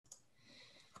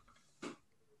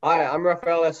Hi, I'm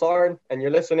Rafael Larson, and you're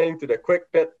listening to the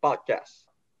Quick Pit Podcast.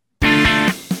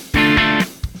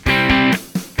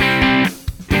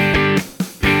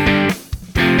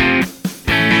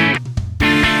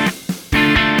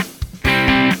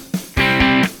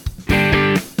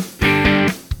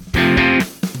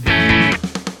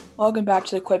 Welcome back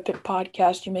to the Quick Pit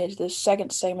Podcast. You made it to the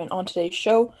second segment on today's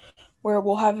show, where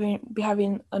we'll be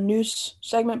having a news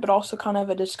segment, but also kind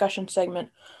of a discussion segment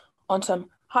on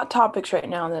some hot topics right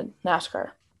now in the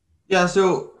NASCAR. Yeah,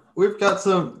 so we've got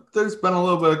there's been a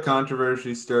little bit of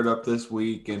controversy stirred up this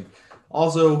week, and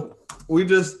also we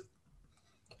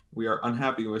are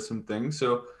unhappy with some things,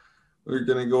 so we're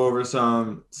going to go over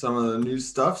some of the news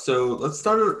stuff. So let's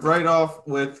start it right off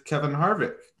with Kevin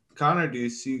Harvick. Connor,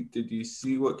 did you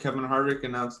see what Kevin Harvick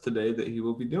announced today that he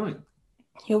will be doing?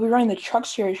 He'll be running the Truck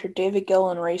Series for David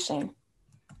Gilliland Racing.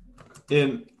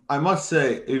 In, I must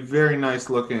say, a very nice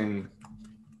looking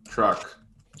truck.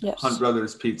 Yes. Hunt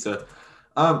Brothers Pizza.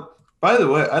 By the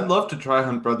way, I'd love to try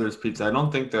Hunt Brothers Pizza. I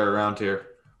don't think they're around here.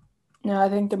 No, I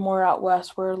think they're more out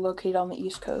west. We're located on the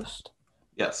East Coast.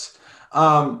 Yes.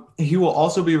 He will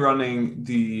also be running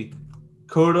the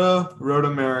COTA, Road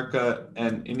America,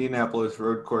 and Indianapolis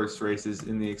Road Course races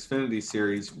in the Xfinity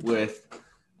Series with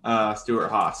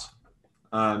Stewart-Haas,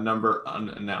 number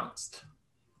unannounced.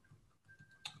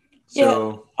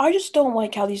 So, yeah, I just don't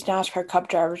like how these NASCAR Cup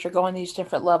drivers are going these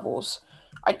different levels.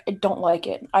 I don't like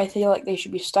it. I feel like they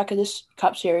should be stuck in this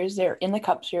Cup Series. They're in the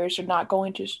Cup Series. They're not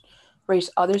going to race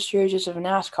other series of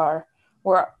NASCAR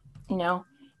where,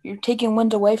 you're taking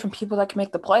wins away from people that can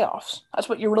make the playoffs. That's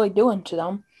what you're really doing to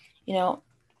them. You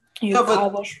had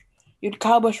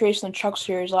Kyle Busch racing the Truck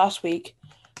Series last week.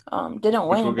 Didn't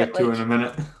win. Which we'll get to in a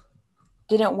minute.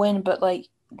 Didn't win, but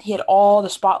he had all the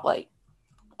spotlight,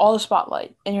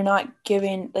 and you're not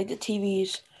giving the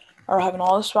TVs are having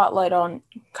all the spotlight on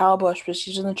Kyle Busch because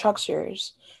he's in the Truck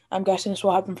Series. I'm guessing this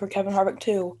will happen for Kevin Harvick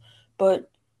too, but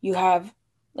you have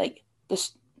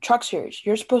this Truck Series.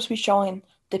 You're supposed to be showing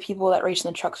the people that race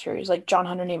in the Truck Series, like John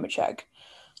Hunter Nemechek,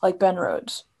 like Ben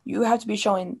Rhodes. You have to be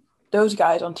showing those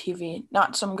guys on TV,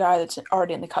 not some guy that's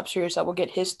already in the Cup Series that will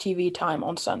get his TV time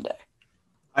on Sunday.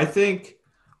 I think,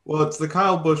 it's the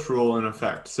Kyle Busch rule in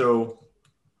effect. So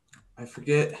I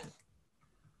forget.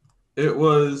 It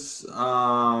was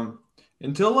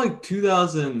until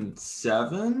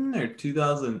 2007 or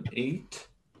 2008.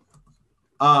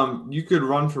 You could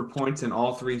run for points in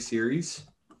all three series.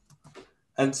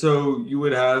 And so you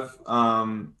would have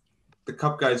the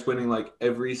Cup guys winning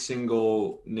every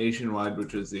single nationwide,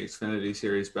 which was the Xfinity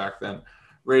Series back then,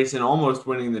 race and almost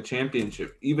winning the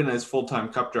championship, even as full-time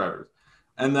Cup drivers.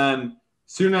 And then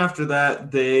soon after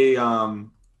that, they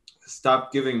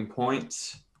stopped giving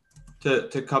points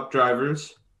to Cup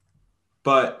drivers,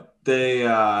 but they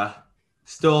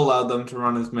still allowed them to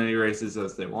run as many races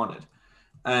as they wanted.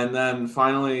 And then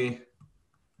finally,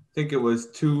 I think it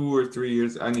was 2 or 3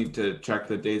 years. I need to check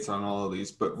the dates on all of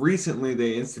these. But recently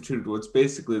they instituted what's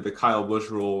basically the Kyle Busch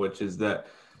rule, which is that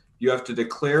you have to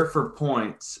declare for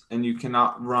points and you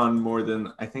cannot run more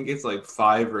than, I think it's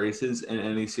 5 races in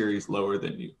any series lower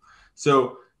than you.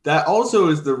 So that also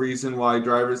is the reason why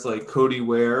drivers like Cody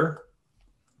Ware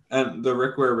and the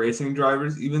Rick Ware Racing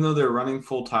drivers, even though they're running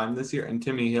full-time this year, and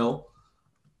Timmy Hill,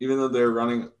 even though they're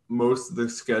running most of the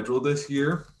schedule this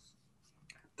year,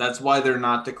 that's why they're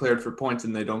not declared for points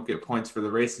and they don't get points for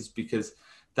the races, because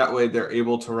that way they're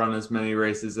able to run as many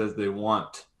races as they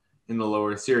want in the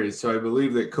lower series. So I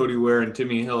believe that Cody Ware and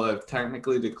Timmy Hill have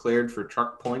technically declared for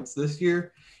truck points this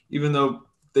year, even though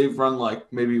they've run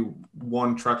maybe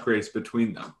one truck race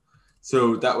between them.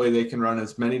 So that way they can run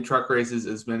as many truck races,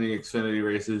 as many Xfinity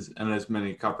races, and as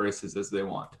many Cup races as they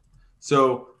want.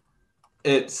 So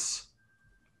it's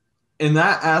in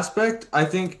that aspect, I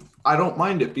think I don't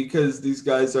mind it because these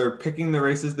guys are picking the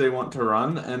races they want to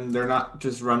run, and they're not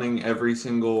just running every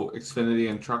single Xfinity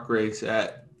and truck race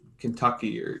at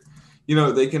Kentucky, or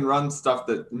they can run stuff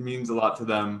that means a lot to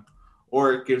them,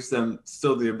 or it gives them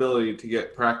still the ability to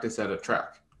get practice at a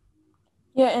track.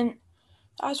 Yeah, and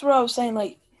that's what I was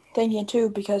saying, thinking too,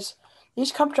 because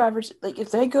these Cup drivers, if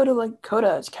they go to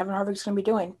COTA, as Kevin Harvick's going to be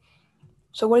doing,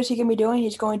 so what is he going to be doing?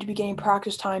 He's going to be getting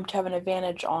practice time to have an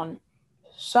advantage on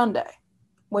Sunday,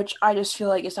 which I just feel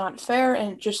like is not fair,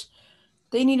 and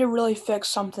they need to really fix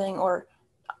something, or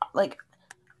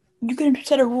you can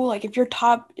set a rule if you're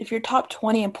top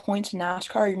 20 in points in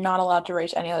NASCAR, you're not allowed to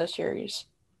race any other series.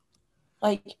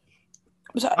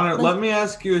 Let me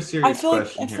ask you a serious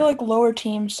question. I feel like lower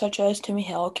teams such as Timmy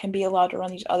Hill can be allowed to run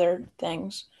these other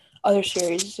things, other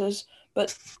series,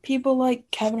 but people like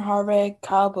Kevin Harvick,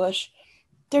 Kyle Busch,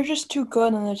 they're just too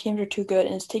good, and their teams are too good,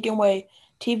 and it's taking away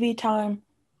TV time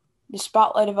the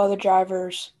spotlight of other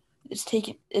drivers.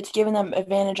 It's giving them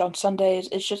advantage on Sundays.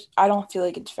 It's just I don't feel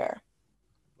like it's fair.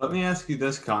 Let me ask you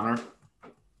this, Connor.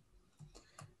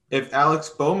 If Alex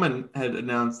Bowman had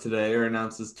announced today or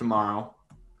announces tomorrow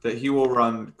that he will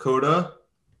run COTA,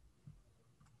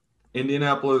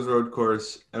 Indianapolis Road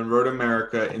Course, and Road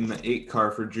America in the 8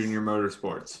 car for Junior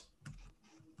Motorsports,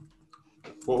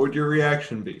 what would your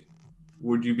reaction be?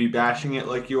 Would you be bashing it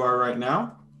like you are right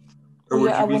now? Or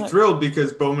would you be thrilled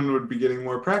because Bowman would be getting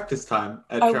more practice time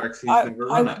at tracks he's never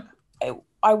run at?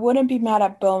 I wouldn't be mad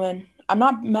at Bowman. I'm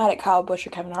not mad at Kyle Busch or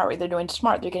Kevin Harvick. They're doing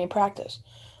smart. They're getting practice.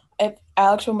 If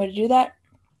Alex Bowman would do that,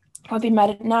 I'd be mad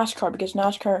at NASCAR because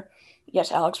NASCAR,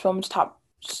 yes, Alex Bowman's top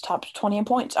 20 in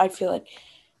points. I feel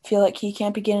like he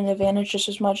can't be getting an advantage just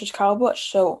as much as Kyle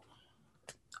Busch. So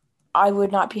I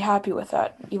would not be happy with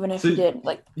that, even if he did.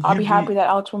 Like, I'll be happy that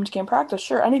Alex Bowman's getting practice.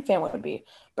 Sure, any fan would be.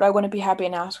 But I wouldn't be happy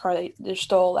in NASCAR that they're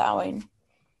still allowing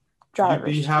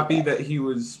drivers. You'd be happy that he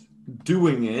was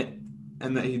doing it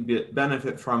and that he'd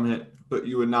benefit from it, but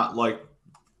you would not like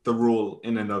the rule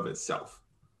in and of itself.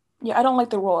 Yeah, I don't like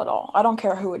the rule at all. I don't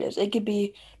care who it is. It could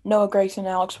be Noah Gragson and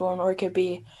Alex Bowman, or it could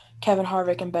be Kevin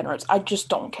Harvick and Ben Rhodes. I just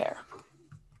don't care.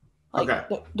 Like,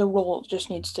 the rule just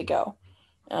needs to go.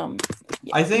 Yeah.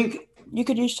 I think you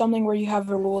could do something where you have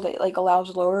a rule that like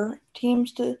allows lower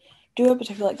teams to do it, but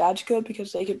I feel like that's good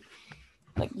because they could,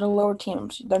 like, the lower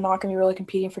teams, they're not going to be really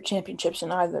competing for championships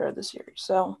in either of the series.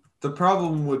 So the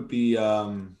problem would be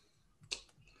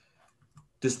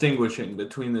distinguishing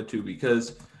between the two,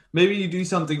 because maybe you do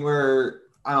something where,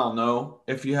 I don't know,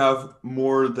 if you have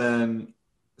more than,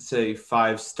 say,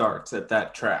 5 starts at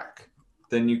that track,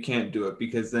 then you can't do it,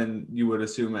 because then you would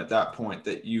assume at that point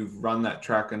that you've run that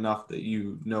track enough that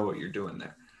you know what you're doing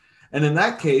there. And in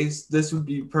that case, this would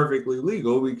be perfectly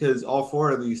legal because all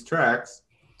 4 of these tracks,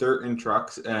 dirt and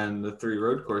trucks, and the 3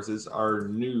 road courses are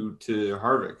new to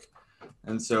Harvick.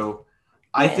 And so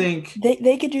I think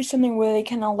they could do something where they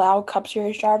can allow Cup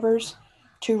Series drivers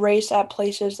to race at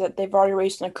places that they've already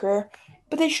raced in a career,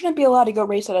 but they shouldn't be allowed to go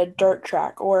race at a dirt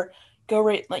track or go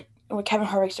race like what Kevin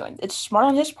Harvick's doing. It's smart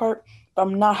on his part, but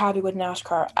I'm not happy with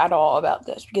NASCAR at all about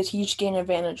this because he's gaining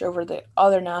advantage over the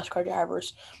other NASCAR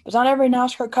drivers. But not every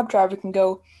NASCAR Cup driver can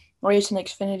go race in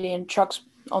Xfinity and trucks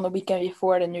on the weekend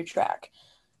before at a new track.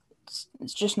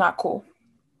 It's just not cool.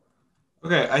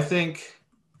 Okay, I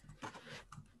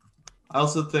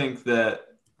also think that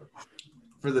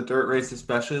for the dirt race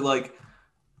especially, like,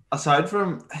 aside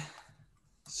from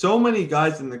so many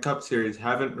guys in the Cup Series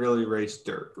haven't really raced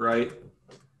dirt, right?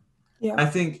 Yeah. I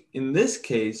think in this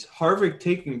case, Harvick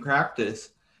taking practice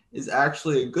is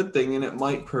actually a good thing, and it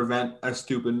might prevent a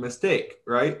stupid mistake,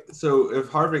 right? So if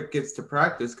Harvick gets to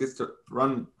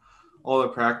run all the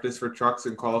practice for trucks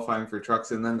and qualifying for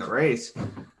trucks and then the race,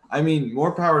 I mean,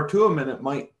 more power to him, and it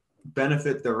might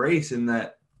benefit the race in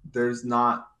that there's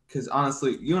not – because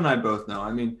honestly, you and I both know,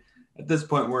 I mean, at this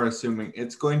point we're assuming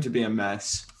it's going to be a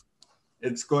mess.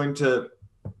 It's going to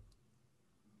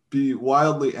be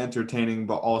wildly entertaining,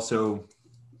 but also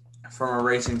from a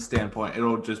racing standpoint,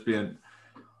 it'll just be I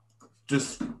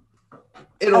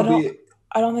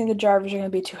don't think the drivers are going to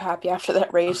be too happy after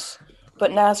that race,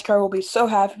 but NASCAR will be so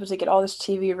happy because they get all this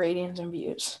TV ratings and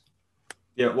views.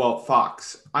 Yeah, well,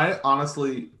 Fox. I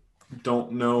honestly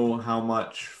don't know how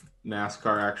much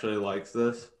NASCAR actually likes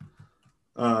this.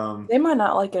 They might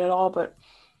not like it at all, but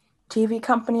TV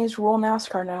companies rule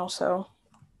NASCAR now, so.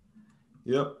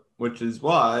 Yep, which is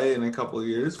why in a couple of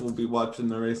years we'll be watching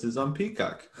the races on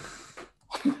Peacock.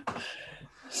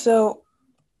 So,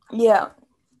 yeah,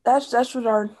 that's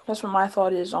what my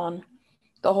thought is on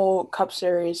the whole Cup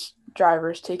Series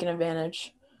drivers taking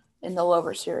advantage in the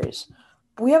lower series.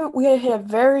 We have hit a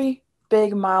very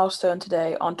big milestone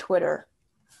today on Twitter.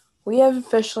 We have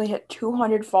officially hit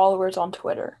 200 followers on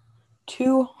Twitter.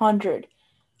 200.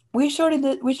 We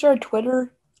started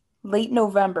Twitter late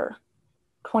November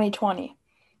 2020,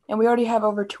 and we already have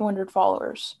over 200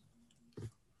 followers.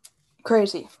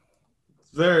 Crazy.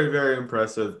 Very, very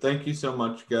impressive. Thank you so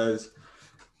much, guys.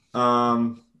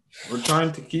 We're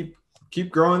trying to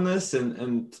keep growing this,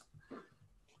 and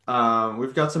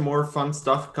we've got some more fun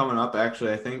stuff coming up.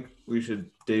 Actually, I think we should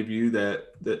debut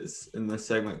this in this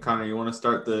segment. Connor, you want to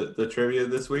start the trivia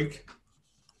this week?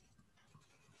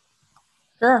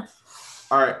 Sure.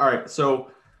 All right.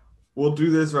 So we'll do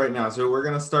this right now. So we're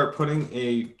going to start putting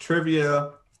a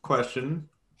trivia question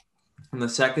in the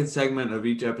second segment of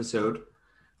each episode.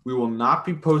 We will not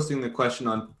be posting the question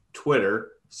on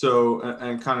Twitter. So,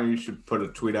 and Connor, you should put a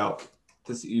tweet out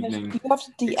this evening you have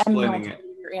to DM explaining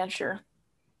your answer.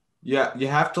 Yeah, you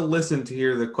have to listen to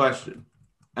hear the question.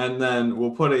 And then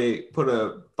we'll put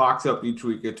a box up each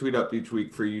week, a tweet up each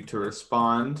week for you to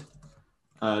respond.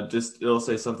 It'll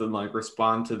say something like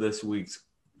respond to this week's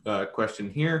question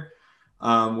here.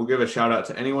 We'll give a shout out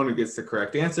to anyone who gets the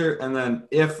correct answer. And then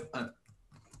if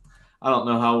I don't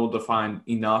know how we'll define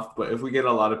enough, but if we get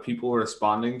a lot of people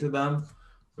responding to them,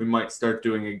 we might start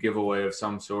doing a giveaway of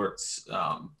some sorts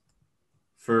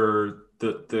for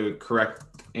the correct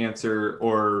answer,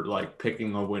 or like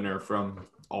picking a winner from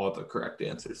all of the correct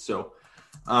answers. So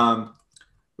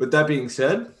with that being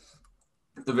said,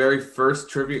 the very first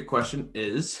trivia question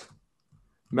is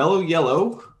Mellow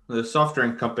Yellow, the soft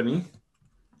drink company,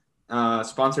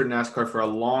 sponsored NASCAR for a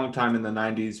long time in the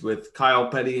 90s with Kyle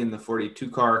Petty in the 42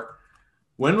 car.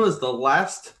 When was the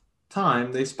last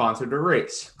time they sponsored a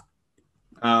race?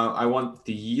 I want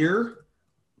the year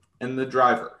and the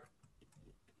driver.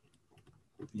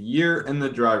 The year and the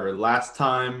driver. Last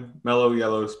time Mellow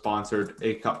Yellow sponsored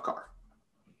a Cup car.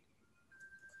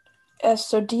 Yes,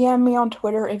 so DM me on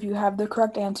Twitter if you have the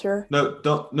correct answer. No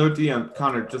DM.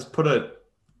 Connor, just put a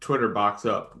Twitter box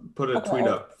up. Put a tweet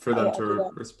up for them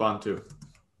to respond to.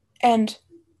 And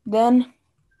then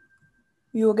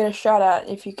you will get a shout out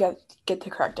if you get the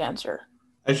correct answer.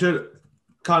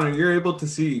 Connor, you're able to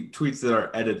see tweets that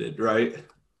are edited, right?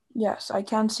 Yes, I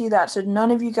can see that. So none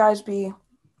of you guys be...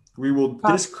 We will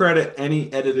discredit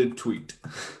any edited tweet.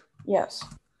 Yes.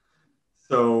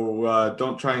 So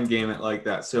don't try and game it like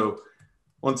that. So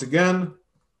once again,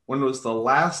 when was the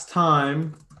last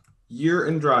time, year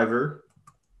and driver,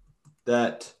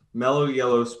 that Mellow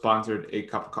Yellow sponsored a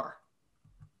Cup car?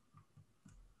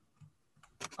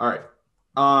 All right.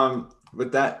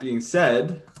 With that being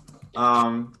said,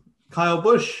 Kyle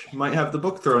Busch might have the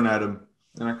book thrown at him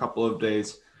in a couple of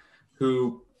days,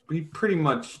 who he pretty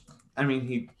much,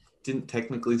 he didn't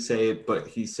technically say it, but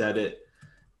he said it.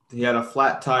 He had a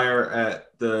flat tire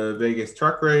at the Vegas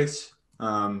truck race.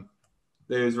 That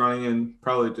he was running in,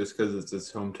 probably just because it's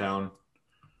his home track,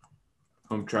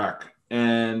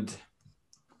 and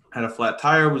had a flat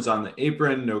tire, was on the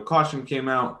apron. No caution came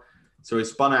out, so he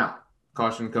spun out.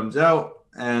 Caution comes out,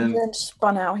 and he didn't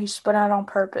spun out. He spun out on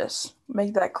purpose.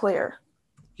 Make that clear.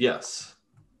 Yes,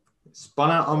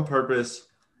 spun out on purpose,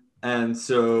 and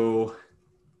so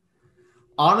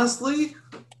honestly,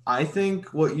 I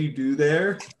think what you do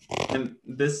there, and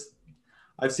this,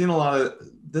 I've seen a lot of,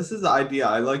 this is the idea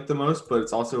I like the most, but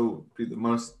it's also the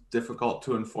most difficult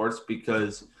to enforce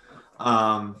because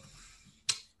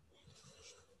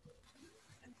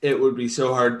it would be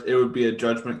so hard. It would be a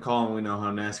judgment call, and we know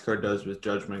how NASCAR does with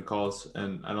judgment calls,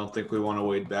 and I don't think we want to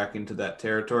wade back into that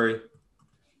territory.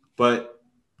 But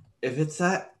if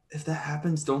that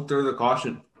happens, don't throw the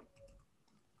caution.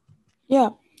 Yeah.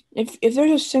 If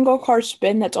there's a single car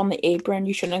spin that's on the apron,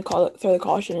 you shouldn't throw the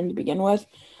caution in to begin with.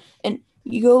 And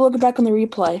you go look back on the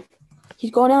replay.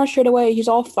 He's going down straight away. He's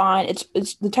all fine. It's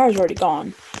the tire's already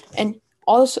gone, and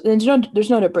all this. There's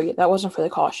no debris. That wasn't for the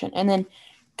caution. And then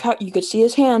you could see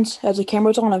his hands as the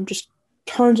camera was on him. Just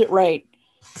turns it right,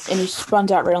 and he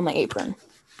spun out right on the apron.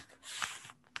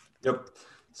 Yep.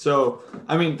 So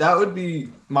that would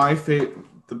be my favorite,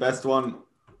 the best one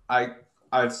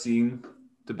I've seen,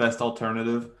 the best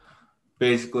alternative.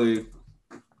 Basically,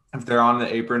 if they're on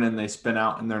the apron and they spin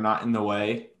out and they're not in the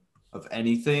way of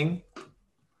anything,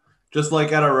 just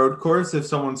like at a road course, if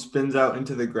someone spins out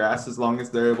into the grass, as long as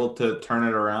they're able to turn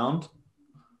it around,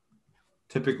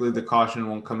 typically the caution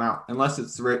won't come out unless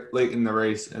it's late in the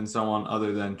race and someone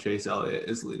other than Chase Elliott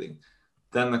is leading.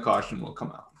 Then the caution will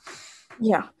come out.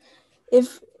 Yeah.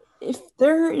 If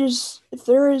there's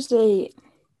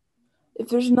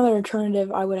another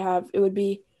alternative I would have, it would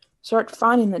be start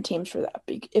finding the teams for that.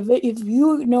 If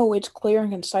you know it's clear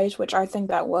and concise, which I think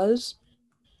that was,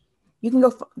 you can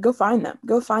go find them.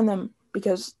 Go find them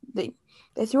because they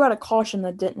threw out a caution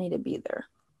that didn't need to be there.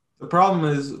 The problem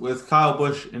is with Kyle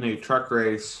Busch in a truck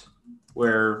race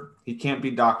where he can't be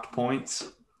docked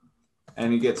points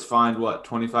and he gets fined,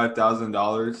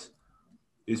 $25,000.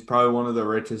 He's probably one of the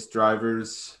richest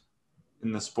drivers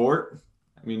in the sport.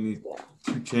 He's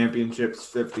 2 championships,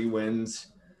 50 wins.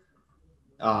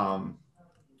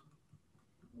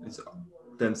 He's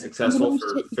been successful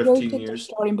for 15 years.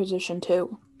 Starting position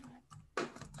too.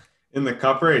 In the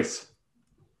Cup race.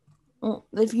 Well,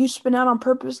 if you spin out on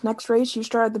purpose, next race you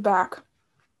start at the back.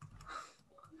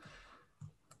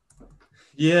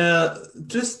 Yeah,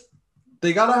 just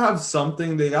they gotta have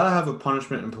something. They gotta have a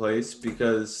punishment in place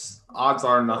because odds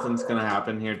are nothing's gonna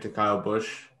happen here to Kyle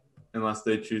Busch unless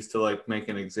they choose to make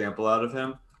an example out of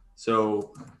him.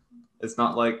 So it's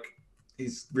not like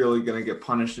he's really gonna get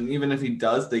punished. And even if he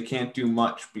does, they can't do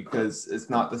much because it's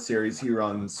not the series he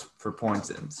runs for points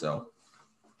in. So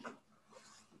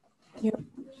Yep.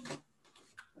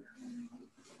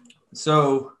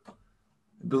 So, I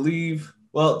believe,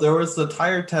 there was the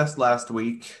tire test last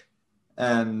week,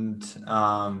 and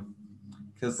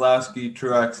Keselowski,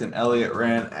 Truex, and Elliott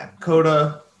ran at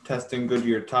COTA testing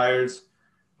Goodyear tires,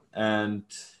 and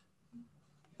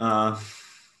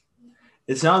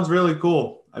it sounds really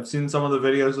cool. I've seen some of the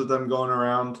videos of them going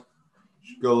around. You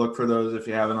should go look for those if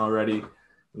you haven't already.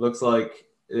 It looks like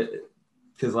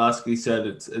Keselowski said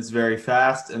it's very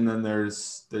fast, and then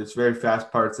there's very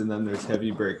fast parts, and then there's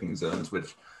heavy braking zones,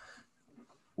 which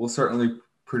will certainly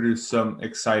produce some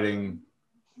exciting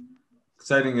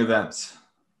events.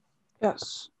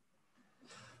 Yes.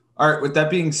 All right, with that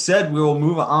being said, we will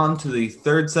move on to the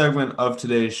third segment of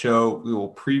today's show. We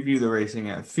will preview the racing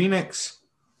at Phoenix.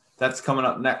 That's coming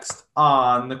up next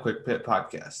on the Quick Pit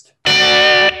Podcast.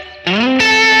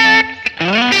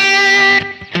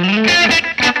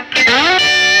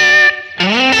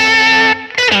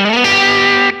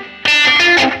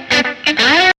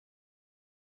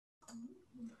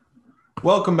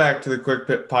 Welcome back to the Quick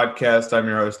Pit Podcast. I'm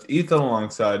your host, Ethan,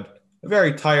 alongside a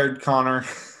very tired Connor.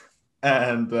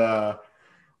 And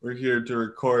we're here to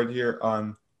record here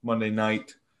on Monday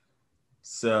night.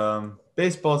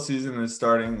 Baseball season is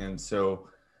starting, and so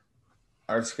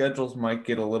our schedules might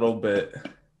get a little bit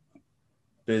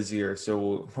busier.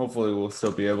 So hopefully we'll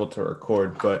still be able to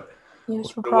record. But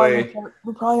yes, we're probably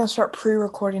gonna start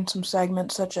pre-recording some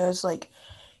segments, such as like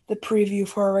the preview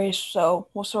for a race. So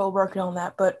we'll start working on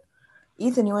that. But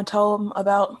Ethan, you want to tell them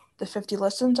about the 50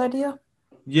 listens idea?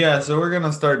 Yeah, so we're going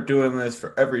to start doing this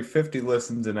for every 50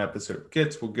 listens an episode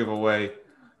gets. We'll give away a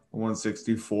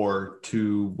 164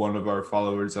 to one of our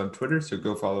followers on Twitter. So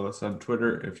go follow us on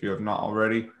Twitter if you have not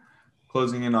already.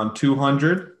 Closing in on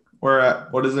 200. We're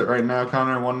at, what is it right now,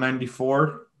 Connor?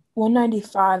 194?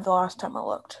 195 the last time I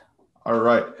looked. All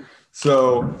right.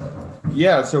 So,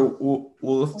 yeah, so we'll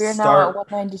We're start. now at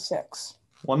 196.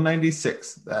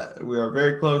 196. That we are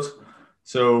very close.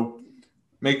 So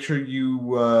make sure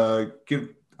you give,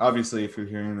 obviously, if you're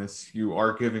hearing this, you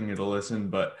are giving it a listen,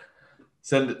 but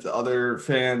send it to other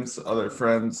fans, other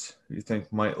friends you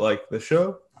think might like the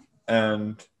show,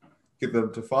 and get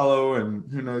them to follow,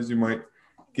 and who knows, you might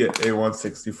get a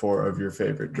 164 of your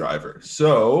favorite driver.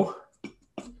 So,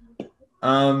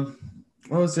 what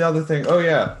was the other thing? Oh,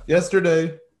 yeah.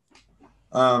 Yesterday,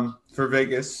 for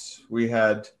Vegas, we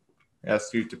had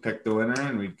asked you to pick the winner,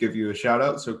 and we'd give you a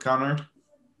shout-out. So, Connor,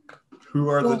 who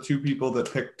are the two people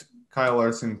that picked Kyle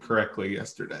Larson correctly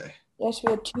yesterday? Yes,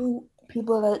 we had two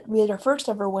people we had our first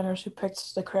ever winners who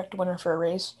picked the correct winner for a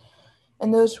race.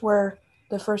 And those were,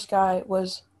 the first guy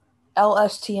was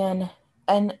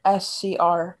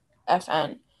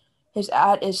LSTN_NSCRFN. His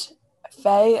 @ is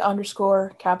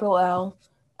Faye_L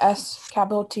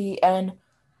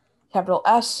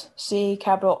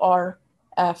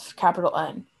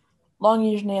STN_SC_RF_N. Long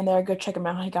username there. Go check him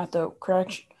out. He got the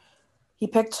correct. He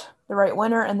picked the right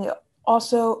winner, and the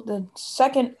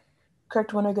second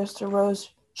correct winner goes to Rose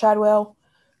Chadwell.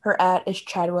 Her @ is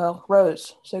Chadwell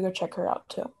Rose, so go check her out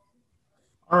too.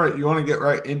 All right, you want to get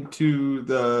right into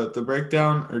the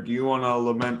breakdown, or do you want to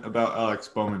lament about Alex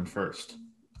Bowman first?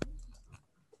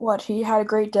 What, he had a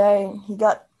great day. He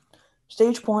got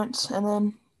stage points, and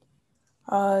then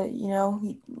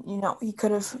he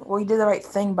could have. Well, he did the right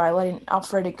thing by letting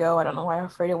Alfredo go. I don't know why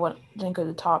Alfredo didn't go to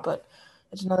the top, but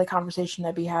it's another conversation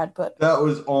that we had. But that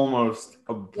was almost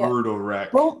a brutal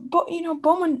wreck.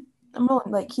 Bowman,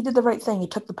 he did the right thing. He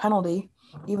took the penalty,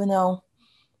 even though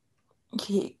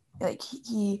he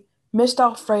missed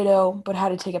Alfredo, but had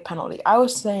to take a penalty. I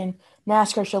was saying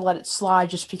NASCAR should let it slide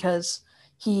just because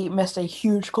he missed a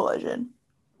huge collision.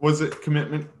 Was it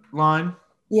commitment line?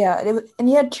 Yeah, and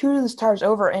he had two of his tires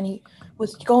over, and he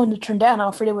was going to turn down.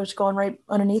 Alfredo was going right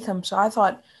underneath him, so I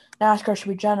thought NASCAR should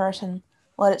be generous and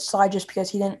let it slide just because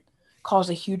he didn't cause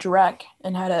a huge wreck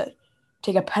and had to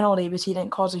take a penalty because he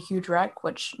didn't cause a huge wreck,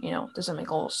 which, doesn't make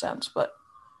a little sense. But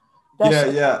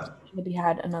maybe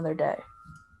had another day.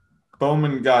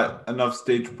 Bowman got enough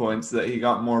stage points that he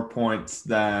got more points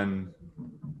than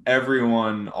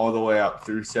everyone all the way up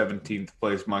through 17th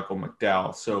place, Michael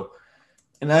McDowell. So,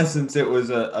 in essence, it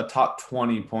was a top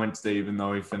 20 points day, even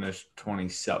though he finished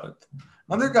 27th.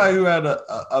 Another guy who had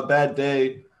a bad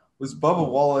day was Bubba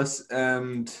Wallace,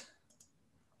 and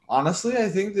honestly, I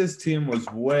think this team was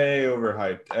way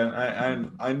overhyped.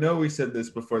 And I know we said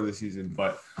this before the season,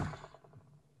 but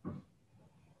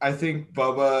I think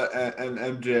Bubba and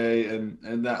MJ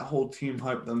and that whole team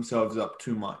hyped themselves up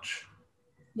too much.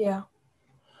 Yeah,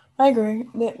 I agree.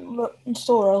 It's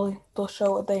still early. They'll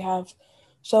show what they have.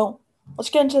 So let's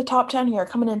get into the top 10 here.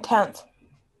 Coming in 10th,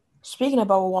 Speaking of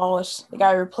Bubba Wallace, the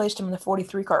guy who replaced him in the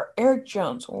 43 car, Eric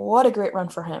Jones. What a great run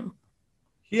for him.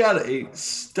 He had a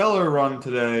stellar run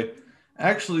today.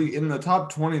 Actually, in the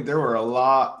top 20, there were a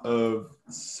lot of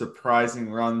surprising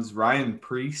runs. Ryan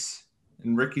Preece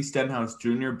and Ricky Stenhouse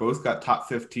Jr. both got top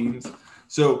 15s.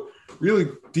 So really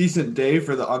decent day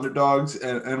for the underdogs.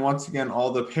 And once again,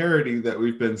 all the parity that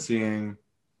we've been seeing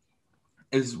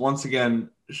is once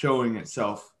again showing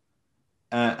itself.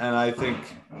 And I think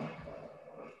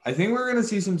we're going to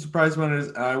see some surprise winners.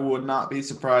 And I would not be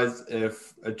surprised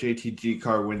if a JTG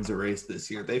car wins a race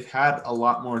this year. They've had a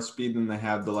lot more speed than they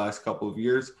have the last couple of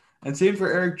years. And same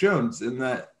for Eric Jones, in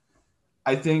that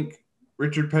I think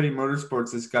Richard Petty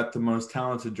Motorsports has got the most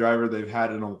talented driver they've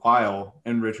had in a while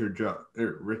in Eric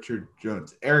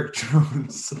Jones.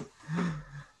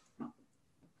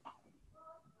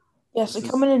 Yes, so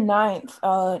coming in ninth,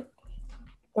 number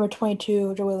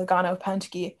 22, Joey Logano of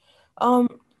Penske.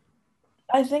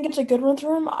 I think it's a good run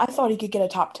for him. I thought he could get a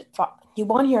top 5. He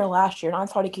won here last year, and I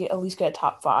thought he could at least get a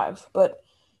top 5. But,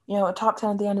 a top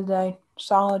 10 at the end of the day,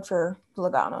 solid for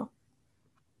Logano.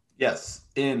 Yes.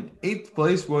 In 8th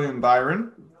place, William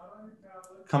Byron,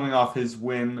 coming off his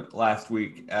win last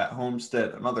week at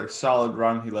Homestead. Another solid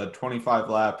run. He led 25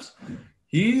 laps.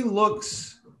 He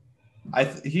looks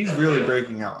he's really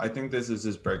breaking out. I think this is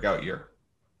his breakout year.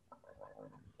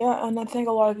 Yeah, and I think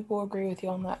a lot of people agree with you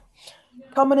on that.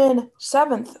 Coming in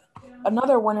 7th,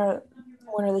 another winner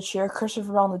this year,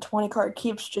 Christopher Bell in the 20 car,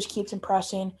 keeps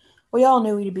impressing. We all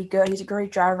knew he'd be good. He's a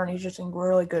great driver, and he's just in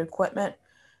really good equipment.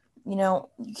 You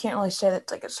can't really say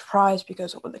that's like a surprise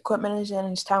because of what the equipment he's in, and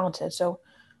he's talented. So,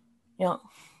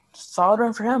 solid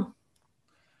run for him.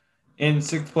 In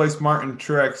 6th place, Martin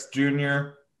Truex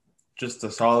Jr., just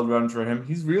a solid run for him.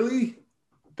 He's really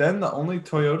been the only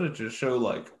Toyota to show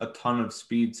like a ton of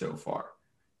speed so far,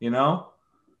 Yeah.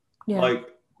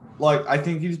 Like I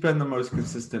think he's been the most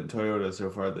consistent Toyota so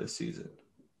far this season.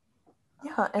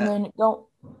 Yeah, and then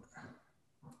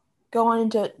going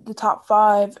into the top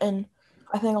 5, and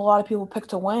I think a lot of people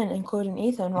picked to win, including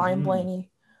Ethan, Ryan Blaney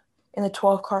in the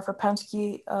 12 car for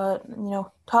Penske.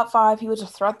 Top 5, he was a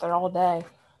threat there all day,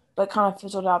 but kind of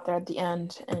fizzled out there at the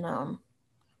end. And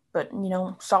but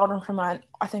solid run from him.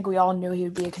 I think we all knew he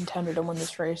would be a contender to win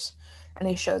this race, and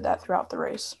he showed that throughout the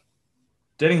race.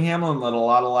 Denny Hamlin led a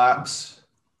lot of laps.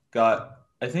 He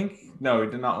did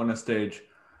not win a stage.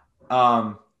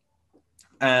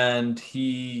 And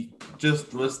he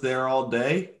just was there all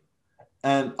day.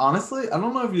 And honestly, I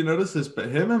don't know if you noticed this, but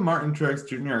him and Martin Truex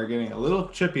Jr. are getting a little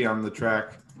chippy on the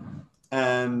track.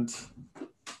 And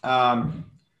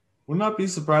would not be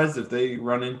surprised if they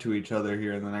run into each other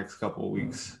here in the next couple of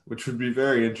weeks, which would be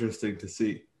very interesting to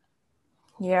see.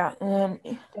 Yeah, and then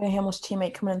Denny Hamlin's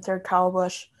teammate coming in 3rd, Kyle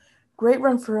Busch. Great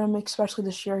run for him, especially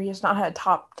this year. He has not had a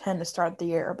top 10 to start the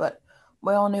year, but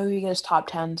we all knew he gets top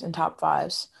 10s and top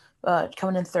 5s. But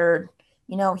coming in 3rd,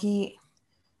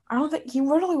 I don't think he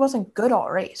really wasn't good all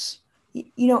race.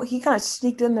 He kind of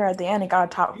sneaked in there at the end and got a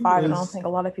top 5, and I don't think a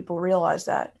lot of people realized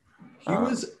that. He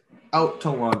was out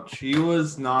to lunch. He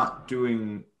was not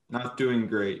doing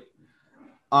great.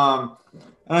 And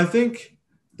I think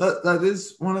that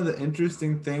is one of the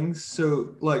interesting things.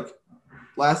 So like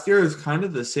last year was kind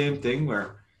of the same thing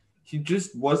where he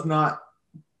just was not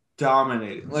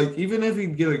dominating. Like even if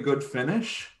he'd get a good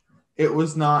finish, it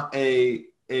was not he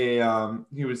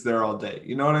was there all day.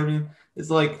 You know what I mean? It's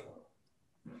like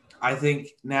I think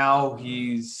now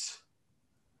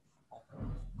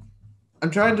I'm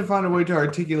trying to find a way to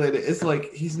articulate it. It's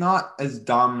like he's not as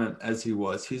dominant as he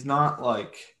was. He's not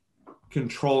like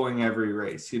controlling every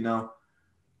race,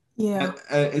 Yeah.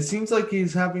 And it seems like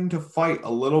he's having to fight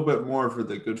a little bit more for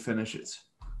the good finishes.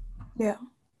 Yeah.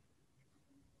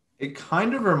 It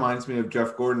kind of reminds me of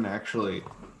Jeff Gordon, actually,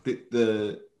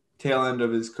 the tail end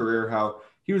of his career, how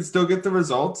he would still get the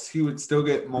results. He would still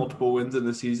get multiple wins in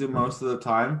the season most of the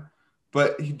time,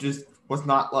 but he just was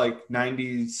not like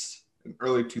 90s,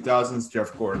 early 2000s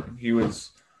Jeff Gordon. He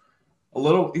was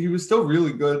still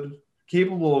really good,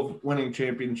 capable of winning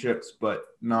championships, but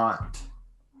not,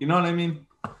 you know what I mean?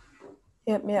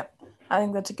 Yep. I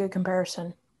think that's a good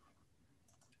comparison.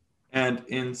 And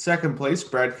in 2nd place,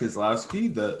 Brad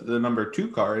Keselowski, the number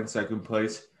 2 car in 2nd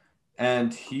place.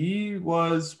 And he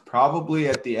was probably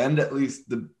at the end, at least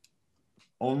the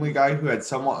only guy who had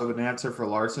somewhat of an answer for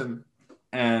Larson.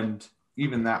 And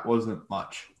even that wasn't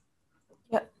much.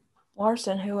 Yep.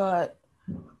 Larson, who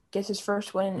gets his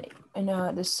first win in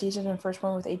this season and first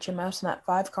win with HMS in that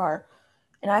 5 car.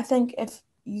 And I think if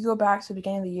you go back to the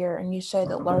beginning of the year and you say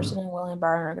that Larson and William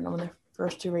Byron are going to win the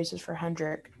first 2 races for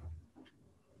Hendrick,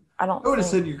 I would have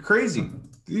said you're crazy.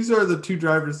 These are the 2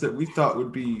 drivers that we thought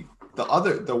would be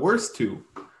the worst two,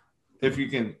 if you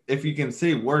can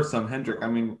say worse on Hendrick, I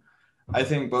mean, I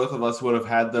think both of us would have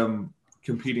had them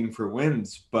competing for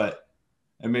wins,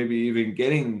 and maybe even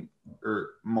getting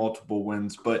multiple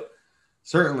wins, but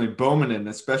certainly Bowman and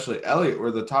especially Elliott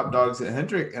were the top dogs at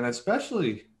Hendrick, and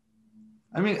especially,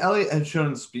 I mean, Elliott had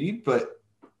shown speed, but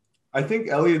I think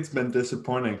Elliott's been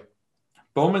disappointing.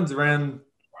 Bowman's ran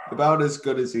about as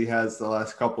good as he has the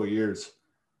last couple of years,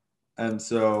 and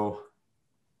so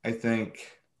I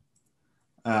think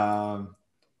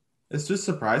it's just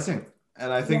surprising,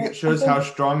 and I think it shows how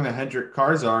strong the Hendrick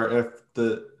cars are. If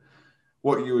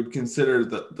what you would consider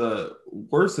the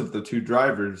worst of the two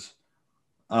drivers,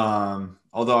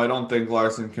 although I don't think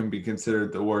Larson can be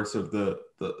considered the worst of the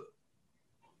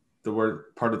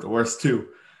worst part of the worst two,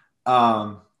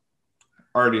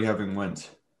 already having wins.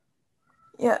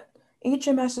 Yeah,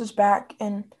 HMS is back,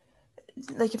 and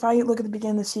like if I look at the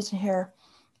beginning of the season here,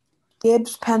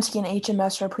 Gibbs, Penske, and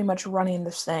HMS are pretty much running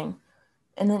this thing.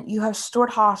 And then you have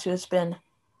Stuart Haas, who has been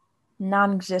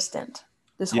non-existent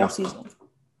this whole season.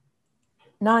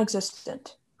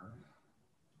 Non-existent.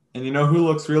 And you know who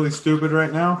looks really stupid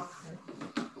right now?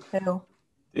 Who?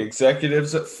 The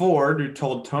executives at Ford, who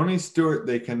told Tony Stewart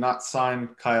they cannot sign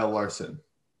Kyle Larson.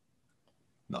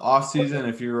 In the offseason,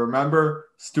 if you remember,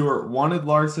 Stewart wanted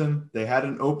Larson. They had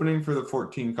an opening for the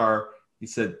 14 car. He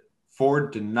said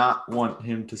Ford did not want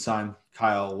him to sign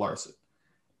Kyle Larson.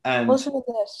 And listen to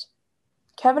this.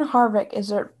 Kevin Harvick is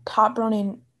their top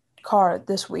running car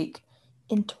this week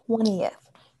in 20th.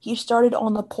 He started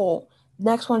on the pole.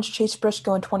 Next one is Chase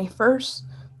Briscoe in 21st.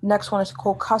 Next one is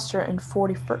Cole Custer in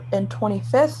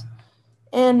 25th.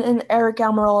 And Eric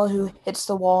Almirola, who hits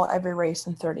the wall every race,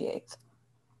 in 38th.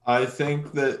 I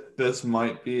think that this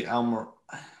might be Almirola.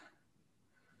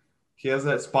 He has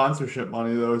that sponsorship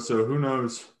money, though, so who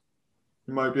knows?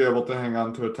 He might be able to hang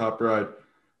on to a top ride.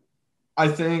 I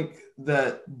think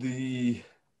that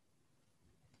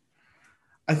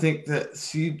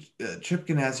Chip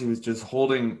Ganassi was just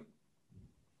holding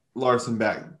Larson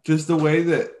back. Just the way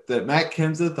that Matt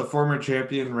Kenseth, the former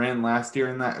champion, ran last year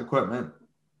in that equipment,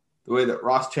 the way that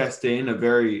Ross Chastain, a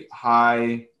very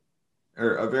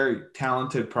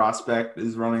talented prospect,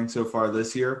 is running so far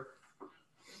this year.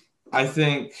 I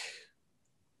think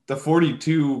the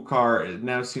 42 car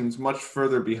now seems much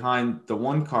further behind the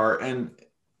one car, and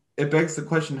it begs the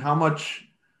question how much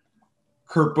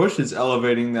Kurt Busch is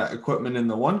elevating that equipment in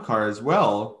the one car as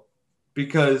well,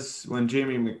 because when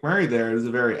Jamie McMurray there is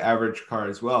a very average car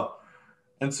as well.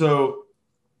 And so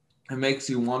it makes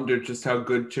you wonder just how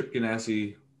good Chip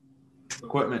Ganassi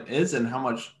equipment is, and how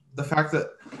much the fact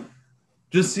that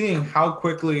just seeing how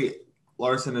quickly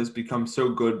Larson has become so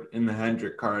good in the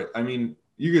Hendrick car. I mean,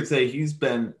 you could say he's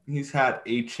had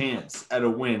a chance at a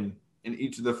win in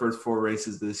each of the first four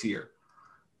races this year.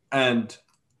 And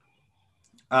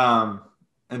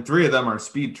three of them are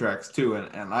speed tracks too.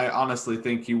 And I honestly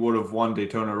think he would have won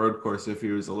Daytona Road Course if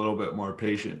he was a little bit more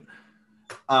patient.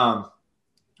 And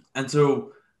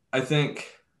so I think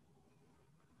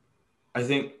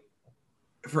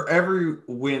for every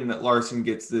win that Larson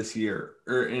gets this year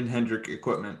or in Hendrick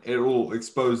equipment, it will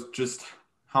expose just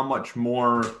how much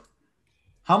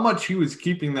he was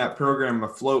keeping that program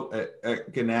afloat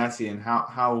at Ganassi, and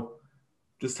how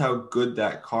good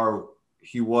that car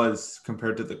he was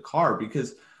compared to the car.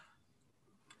 Because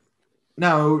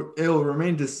now it'll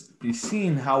remain to be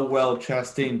seen how well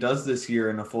Chastain does this year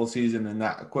in a full season in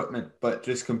that equipment. But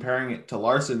just comparing it to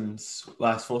Larson's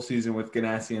last full season with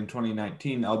Ganassi in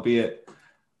 2019, albeit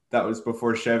that was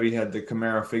before Chevy had the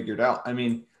Camaro figured out. I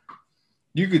mean,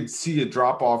 you could see a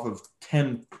drop off of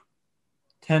 10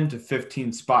 to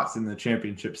 15 spots in the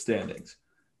championship standings,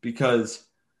 because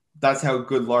that's how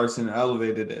good Larson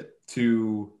elevated it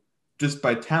to, just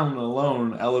by talent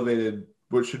alone, elevated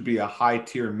what should be a high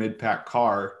tier mid-pack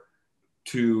car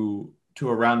to a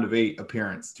round of 8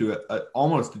 appearance, to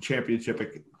almost a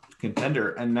championship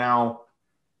contender. And now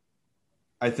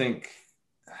I think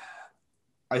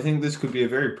this could be a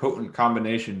very potent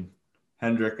combination,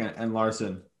 Hendrick and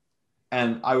Larson.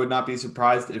 And I would not be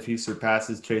surprised if he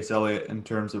surpasses Chase Elliott in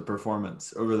terms of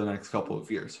performance over the next couple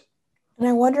of years. And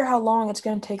I wonder how long it's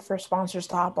going to take for sponsors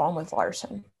to hop on with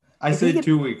Larson. I say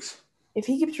 2 weeks. If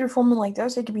he keeps performing like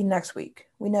this, it could be next week.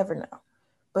 We never know.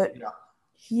 But yeah,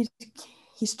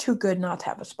 he's too good not to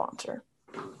have a sponsor.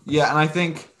 Yeah, and I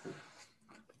think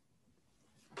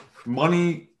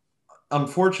money,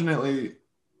 unfortunately,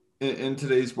 in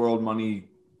today's world, money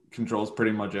controls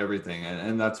pretty much everything,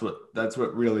 and that's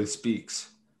what really speaks.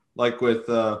 Like with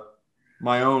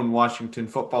my own Washington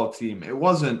football team, it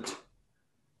wasn't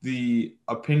the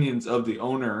opinions of the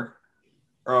owner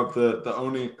or of the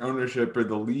ownership or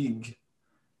the league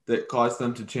that caused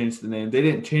them to change the name. They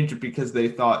didn't change it because they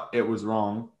thought it was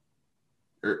wrong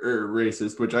or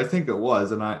racist, which I think it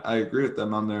was, and I agree with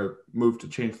them on their move to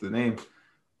change the name.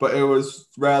 But it was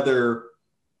rather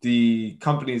the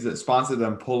companies that sponsored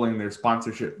them pulling their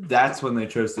sponsorship. That's when they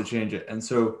chose to change it. And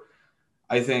so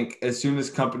I think as soon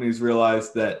as companies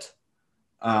realize that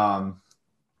that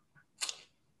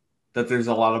there's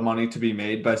a lot of money to be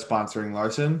made by sponsoring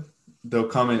Larson, they'll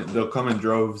come in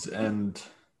droves. And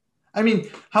I mean,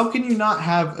 how can you not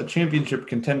have a championship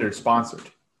contender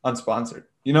unsponsored?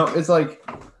 It's like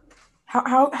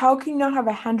how can you not have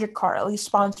a Hendrick car at least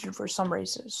sponsored for some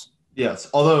races? yes,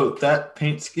 although that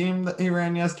paint scheme that he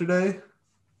ran yesterday,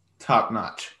 top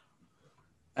notch.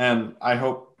 And I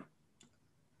hope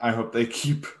they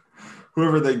keep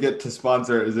whoever they get to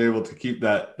sponsor is able to keep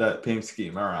that paint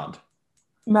scheme around.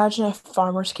 Imagine if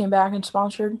Farmers came back and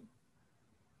sponsored.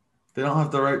 They don't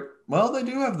have the right. Well, they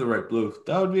do have the right blue.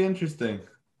 That would be interesting.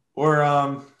 Or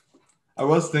I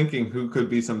was thinking who could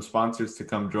be some sponsors to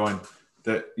come join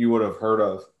that you would have heard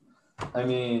of. I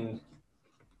mean,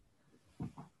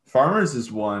 Farmers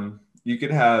is one. You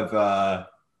could have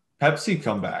Pepsi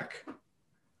come back.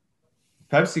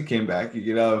 Pepsi came back. You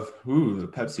could have the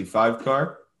Pepsi 5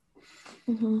 car.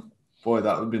 Mm-hmm. Boy,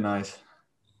 that would be nice.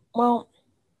 Well,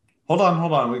 hold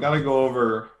on. We got to go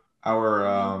over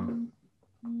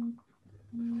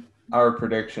our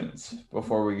predictions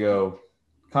before we go.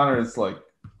 Connor is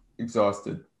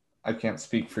exhausted. I can't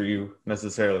speak for you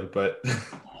necessarily, but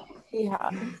yeah,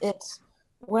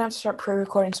 we're gonna have to start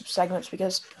pre-recording some segments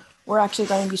because we're actually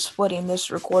going to be splitting this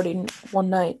recording one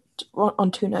night on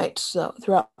 2 nights, so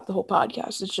throughout the whole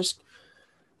podcast. It's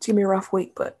gonna be a rough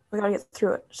week, but we gotta get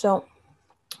through it. So,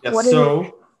 yes.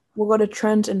 We'll go to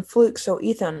trends and flukes. So,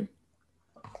 Ethan,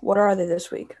 what are they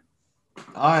this week?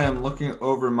 I am looking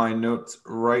over my notes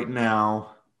right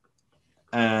now,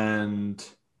 and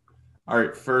all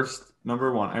right, first,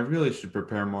 number one, I really should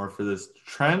prepare more for this.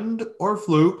 Trend or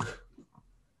fluke?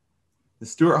 The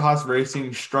Stewart-Haas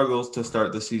Racing struggles to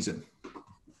start the season.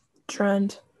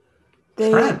 Trend.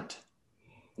 Trend?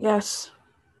 Yes.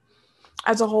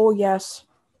 As a whole, yes.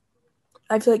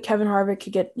 I feel like Kevin Harvick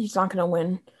he's not going to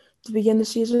win to begin the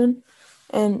season.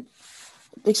 And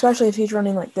especially if he's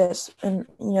running like this. And,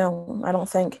 I don't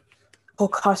think Cole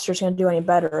Custer's going to do any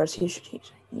better as he's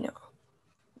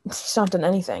not done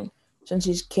anything since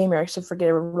he's came here except for get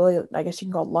a really, I guess you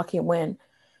can call it lucky win.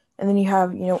 And then you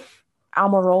have,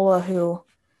 Almirola, who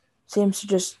seems to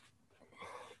just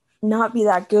not be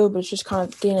that good, but it's just kind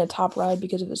of getting a top ride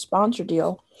because of the sponsor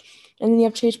deal. And then you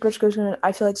have Chase Briscoe,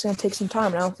 I feel like it's going to take some time.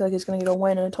 And I don't feel like he's going to get a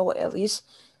win until at least,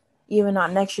 even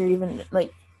not next year, even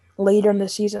later in the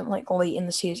season, late in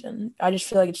the season. I just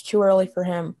feel like it's too early for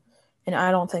him. And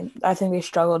I think they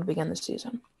struggle to begin the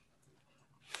season.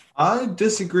 I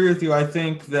disagree with you. I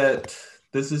think that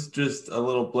this is just a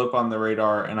little blip on the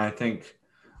radar, and I think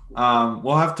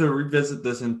we'll have to revisit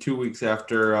this in 2 weeks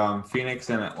after Phoenix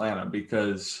and Atlanta,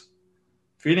 because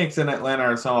Phoenix and Atlanta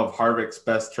are some of Harvick's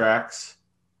best tracks,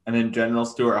 and in general,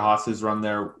 Stewart-Haas has run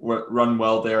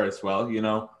well there as well.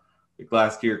 Like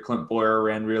last year, Clint Boyer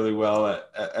ran really well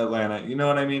at Atlanta. You know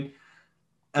what I mean?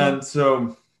 And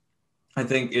so I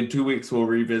think in 2 weeks we'll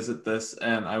revisit this,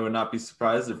 and I would not be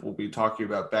surprised if we'll be talking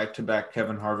about back-to-back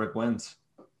Kevin Harvick wins.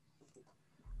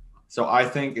 So I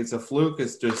think it's a fluke.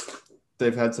 It's just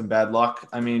they've had some bad luck.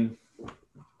 I mean,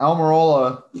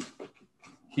 Almirola,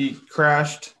 he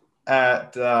crashed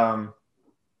at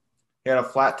he had a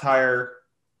flat tire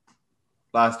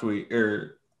last week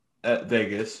at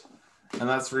Vegas, and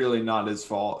that's really not his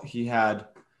fault. He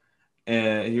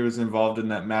was involved in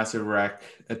that massive wreck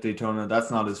at Daytona.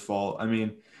 That's not his fault. I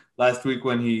mean, last week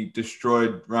when he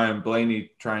destroyed Ryan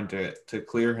Blaney trying to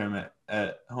clear him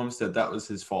at Homestead, that was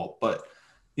his fault. But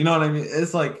you know what I mean?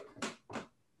 It's like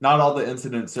not all the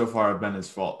incidents so far have been his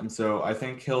fault. And so I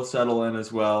think he'll settle in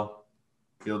as well.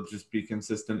 He'll just be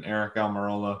consistent, Eric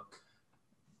Almirola.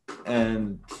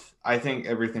 And I think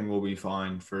everything will be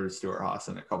fine for Stewart-Haas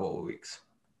in a couple of weeks.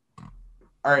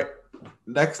 All right,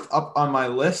 next up on my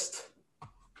list,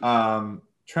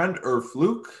 trend or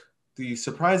fluke, the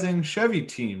surprising Chevy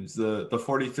teams, the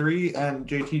 43 and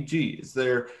JTG. Is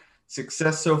their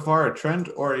success so far a trend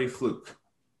or a fluke?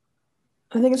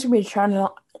 I think it's going to be a trend.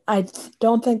 I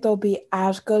don't think they'll be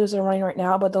as good as they're running right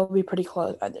now, but they'll be pretty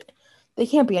close. They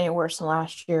can't be any worse than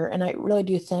last year, and I really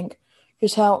do think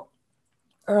just how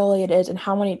early it is and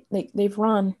how many they've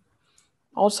run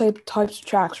all types of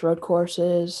tracks, road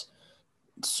courses,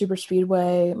 super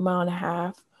speedway, mile and a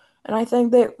half. And I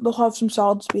think they'll have some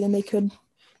solid speed and they could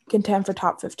contend for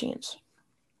top 15s.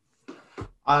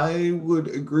 I would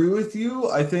agree with you.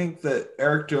 I think that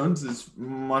Eric Jones is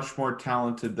much more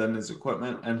talented than his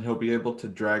equipment, and he'll be able to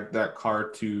drag that car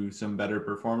to some better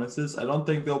performances. I don't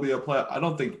think I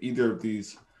don't think any of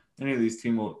these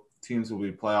teams will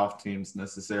be playoff teams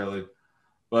necessarily,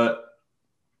 but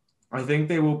I think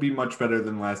they will be much better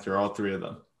than last year, all three of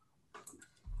them.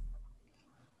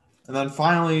 And then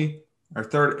finally, our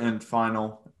third and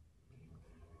final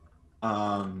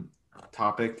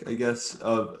topic, I guess,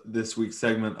 of this week's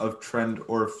segment of Trend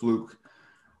or Fluke.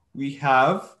 We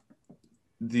have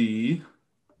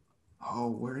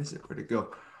where is it? Where'd it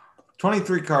go?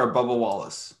 23 car Bubba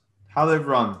Wallace. How they've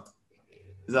run.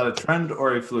 Is that a trend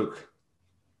or a fluke?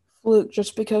 Fluke,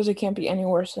 just because it can't be any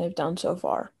worse than they've done so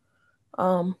far.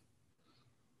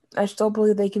 I still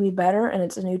believe they can be better, and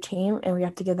it's a new team, and we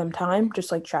have to give them time,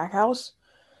 just like Trackhouse.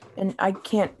 And I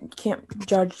can't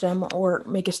judge them or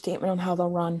make a statement on how they'll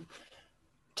run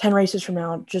 10 races from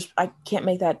now. I can't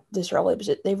make that this early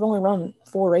because they've only run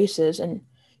 4 races, and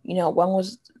one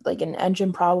was like an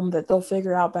engine problem that they'll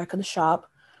figure out back in the shop.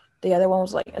 The other one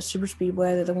was like a super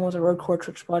speedway. The other one was a road course,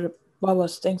 which Bubba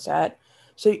stinks at.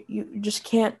 So you just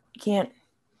can't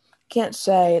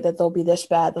say that they'll be this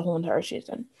bad the whole entire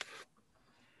season.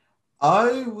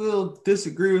 I will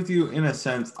disagree with you in a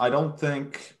sense. I don't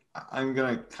think I'm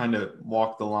going to kind of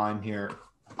walk the line here.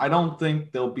 I don't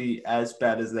think they'll be as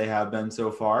bad as they have been so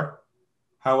far.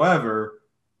 However,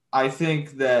 I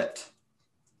think that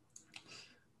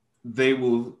they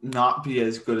will not be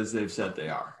as good as they've said they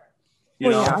are.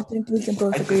 Yeah, I think we can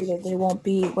both agree that they won't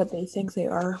be what they think they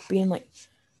are. Being like,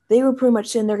 they were pretty much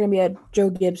saying they're going to be a Joe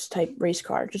Gibbs type race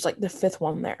car, just like the 5th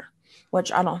one there,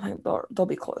 which I don't think they'll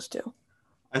be close to.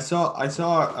 I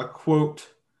saw a quote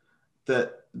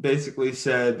that basically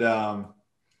said, to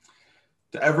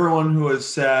everyone who is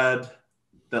sad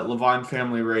that Levine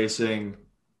Family Racing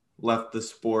left the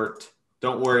sport,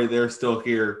 don't worry, they're still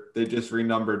here. They just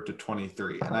renumbered to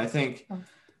 23. And I think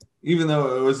even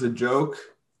though it was a joke,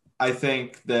 I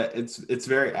think that it's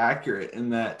very accurate in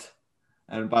that.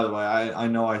 And by the way, I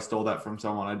know I stole that from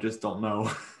someone. I just don't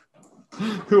know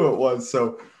who it was.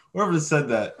 So whoever said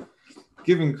that,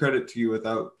 giving credit to you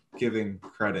without giving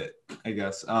credit, I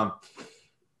guess.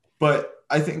 But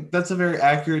I think that's a very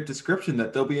accurate description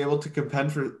that they'll be able to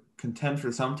contend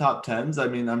for some top 10s. I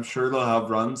mean, I'm sure they'll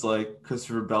have runs like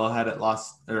Christopher Bell had at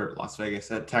Las Vegas,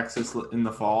 at Texas in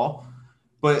the fall.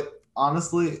 But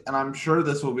honestly, and I'm sure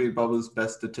this will be Bubba's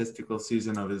best statistical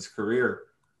season of his career,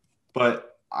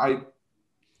 but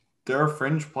they're a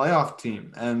fringe playoff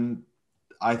team, and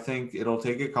I think it'll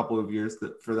take a couple of years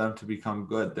for them to become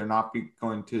good. They're not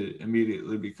going to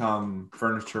immediately become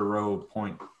Furniture Row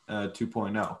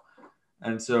 2.0.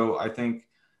 And so I think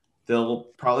they'll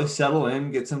probably settle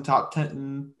in, get some top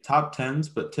 10s,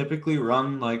 but typically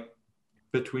run like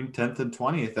between 10th and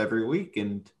 20th every week.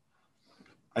 And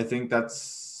I think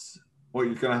that's what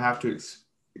you're going to have to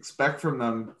expect from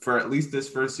them for at least this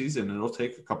first season. It'll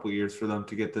take a couple of years for them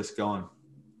to get this going.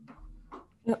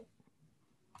 Yep.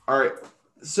 All right.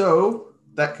 So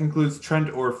that concludes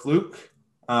Trend or Fluke.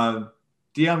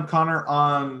 DM Connor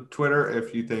on Twitter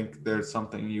if you think there's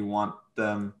something you want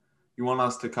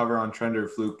us to cover on Trend or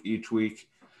Fluke each week.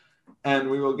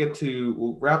 And we'll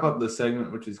wrap up the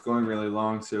segment, which is going really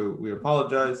long. So we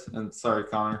apologize. And sorry,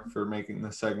 Connor, for making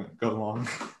the segment go long.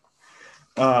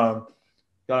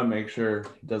 Gotta make sure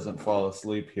he doesn't fall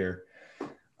asleep here.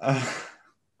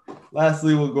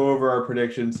 Lastly, we'll go over our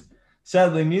predictions.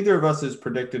 Sadly, neither of us has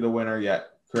predicted a winner yet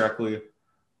correctly.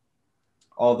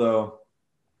 Although,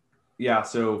 yeah,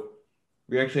 so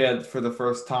we actually had, for the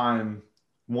first time,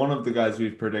 one of the guys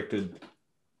we've predicted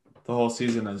the whole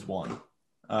season has won.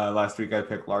 Last week I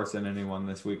picked Larson, and he won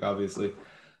this week, obviously.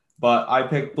 But I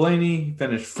picked Blaney, he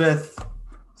finished 5th,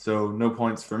 so no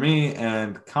points for me.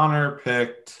 And Connor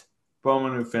picked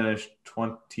Bowman, who finished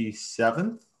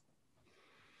 27th.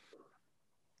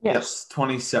 Yes,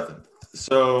 27th.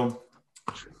 So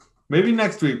maybe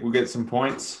next week we'll get some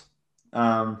points.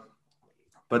 But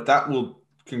that will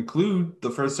conclude the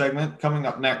first segment. Coming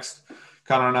up next,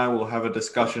 Connor and I will have a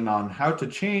discussion on how to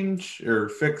change or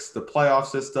fix the playoff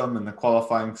system and the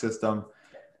qualifying system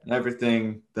and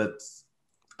everything that's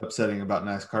upsetting about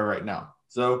NASCAR right now.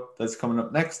 So that's coming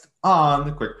up next on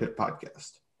the Quick Pit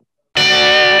Podcast.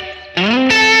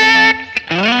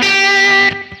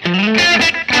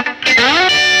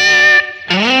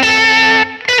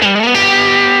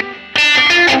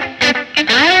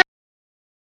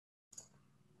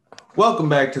 Welcome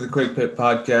back to the Quick Pit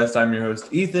Podcast. I'm your host,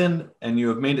 Ethan, and you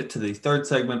have made it to the third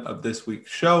segment of this week's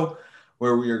show,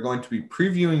 where we are going to be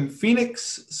previewing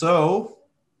Phoenix. So,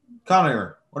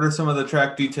 Connor, what are some of the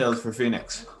track details for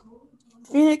Phoenix?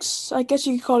 Phoenix, I guess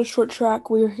you could call it a short track.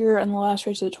 We were here in the last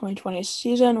race of the 2020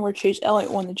 season where Chase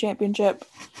Elliott won the championship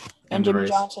and In the Jimmy race.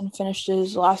 Johnson finished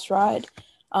his last ride.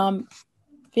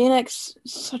 Phoenix,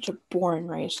 such a boring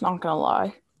race, not gonna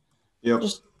lie. Yep.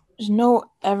 Just there's never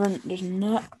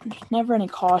any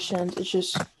cautions. It's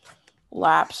just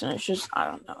laps, and it's just, I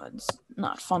don't know, it's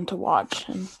not fun to watch,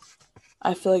 and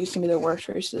I feel like it's gonna be the worst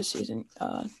race of the season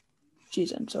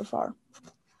so far.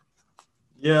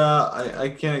 Yeah, I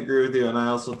can't agree with you, and I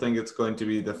also think it's going to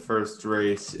be the first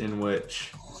race in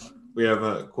which we have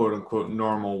a quote-unquote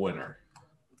normal winner.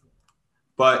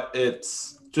 But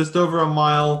it's just over a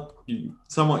mile,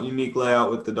 somewhat unique layout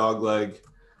with the dog leg.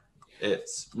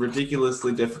 It's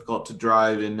ridiculously difficult to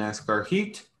drive in NASCAR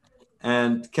heat,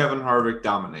 and Kevin Harvick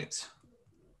dominates.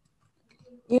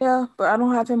 Yeah, but I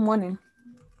don't have him winning.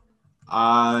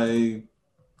 I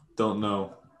don't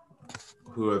know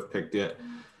who I've picked yet.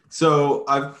 So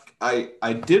I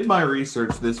did my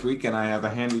research this week, and I have a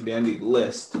handy dandy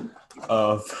list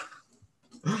of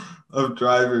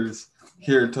drivers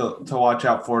here to watch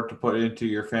out for to put into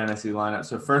your fantasy lineup.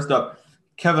 So first up,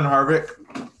 Kevin Harvick.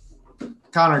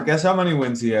 Connor, guess how many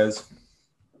wins he has?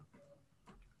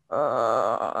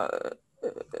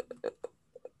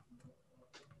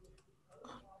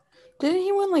 Didn't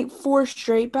he win like 4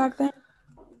 straight back then?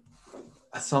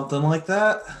 Something like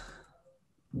that.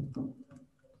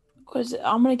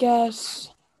 I'm gonna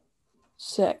guess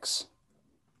 6.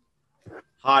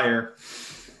 Higher.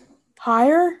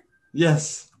 Higher?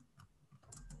 Yes.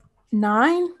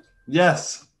 9?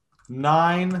 Yes.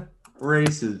 9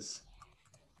 races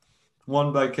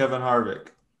won by Kevin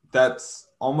Harvick. That's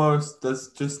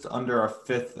just under a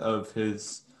fifth of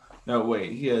his. No,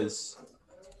 wait, he has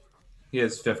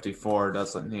 54,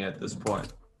 doesn't he, at this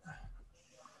point?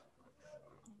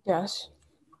 Yes.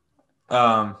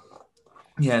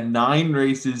 Yeah, 9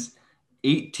 races,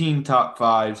 18 top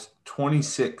 5s,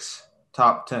 26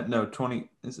 top 10. No, 20.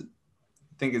 Is it?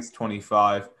 I think it's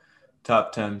 25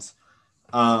 top 10s.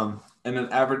 And an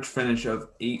average finish of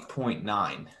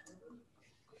 8.9.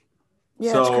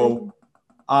 Yeah, So,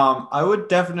 I would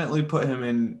definitely put him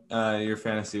in your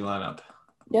fantasy lineup.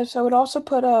 yes, I would also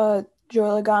put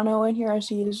Joey Logano in here as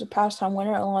he is a past-time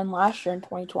winner and won last year in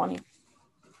 2020.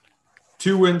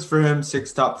 2 wins for him,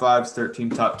 6 top 5s, 13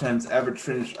 top 10s, average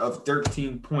finish of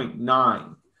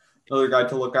 13.9. Another guy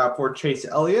to look out for, Chase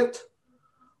Elliott.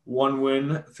 1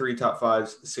 win, 3 top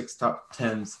 5s, 6 top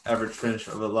 10s, average finish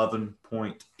of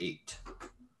 11.8.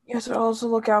 Yes, I'd also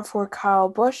look out for Kyle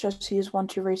Busch as he has won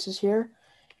 2 races here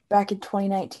back in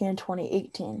 2019 and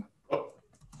 2018. Oh,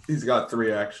 he's got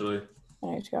 3 actually.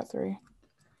 And he's got 3.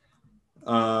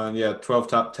 Yeah, 12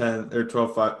 top 10 or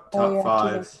 12 top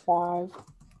 5s. 5.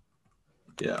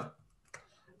 Yeah.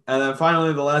 And then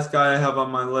finally, the last guy I have on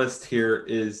my list here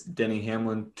is Denny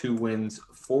Hamlin. 2 wins,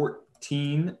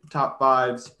 14 top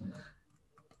 5s,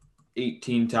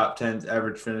 18 top 10s,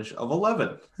 average finish of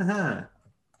 11.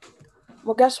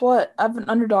 Well, guess what? I have an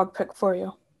underdog pick for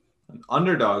you. An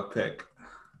underdog pick.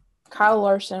 Kyle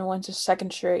Larson wins his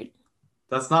 2nd straight.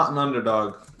 That's not an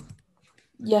underdog.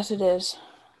 Yes, it is.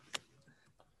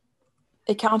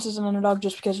 It counts as an underdog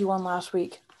just because you won last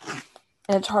week.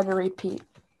 And it's hard to repeat.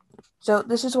 So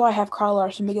this is why I have Kyle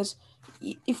Larson, because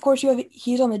of course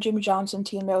he's on the Jimmy Johnson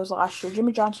team that was last year.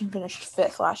 Jimmy Johnson finished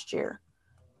 5th last year.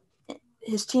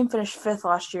 His team finished 5th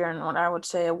last year, and what I would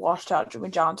say a washed out Jimmy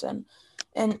Johnson.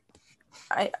 And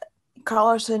Kyle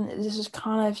Larson, this is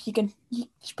kind of he's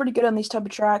pretty good on these type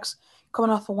of tracks.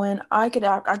 Coming off a win, I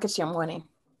could see him winning.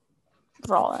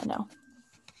 For all I know.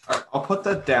 All right, I'll put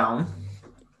that down.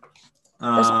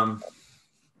 That's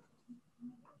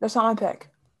not my pick.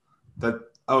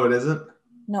 It isn't?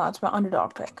 No, it's my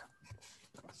underdog pick.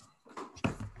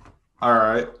 All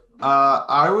right.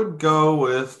 I would go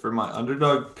with, for my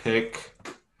underdog pick,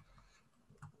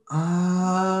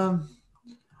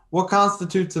 what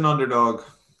constitutes an underdog?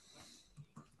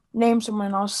 Name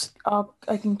someone else.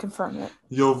 I can confirm it.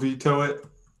 You'll veto it?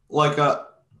 Because,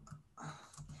 I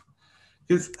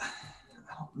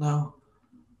don't know.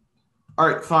 All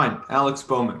right, fine. Alex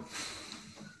Bowman.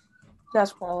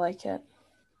 That's more like it.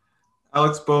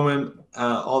 Alex Bowman,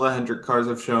 all the Hendrick cars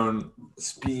have shown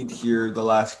speed here the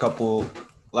last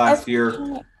year.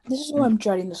 This is what I'm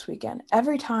dreading this weekend.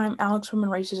 Every time Alex Bowman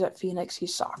races at Phoenix, he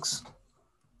sucks.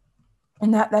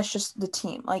 And that's just the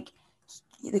team. Like,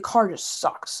 the car just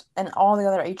sucks. And all the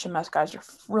other HMS guys are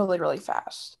really, really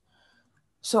fast.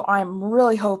 So I'm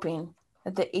really hoping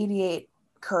that the 88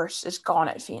 curse is gone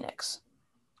at Phoenix.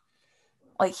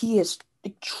 Like, he is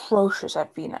atrocious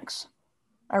at Phoenix.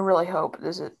 I really hope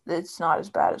it's not as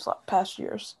bad as past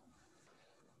years.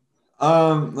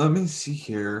 Let me see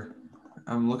here.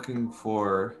 I'm looking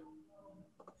for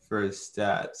his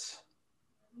stats,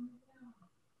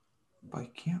 but I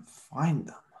can't find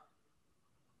them.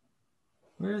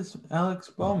 Where's Alex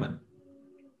Bowman?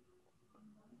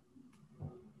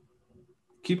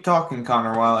 Keep talking,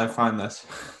 Connor, while I find this.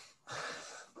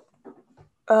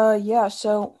 Yeah,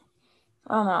 so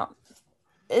I don't know.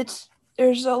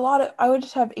 There's a lot of, I would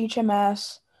just have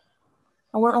HMS.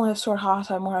 I wouldn't really have Stuart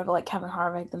Haas. I'd more have like Kevin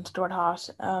Harvick than Stuart Haas.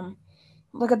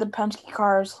 Look at the Penske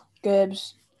cars,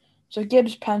 Gibbs. So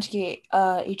Gibbs, Penske,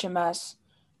 HMS,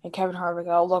 and Kevin Harvick.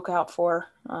 I'll look out for.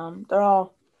 They're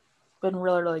all been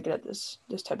really, really good at this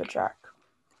type of track.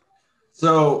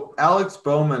 So Alex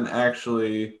Bowman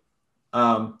actually,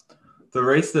 the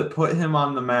race that put him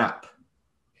on the map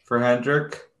for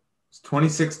Hendrick was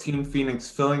 2016 Phoenix,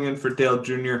 filling in for Dale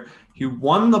Jr. He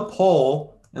won the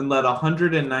pole and led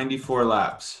 194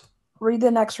 laps. Read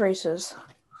the next races.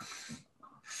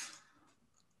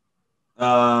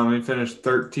 He finished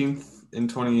 13th in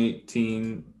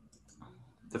 2018.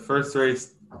 The first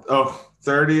race,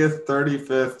 30th,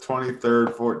 35th,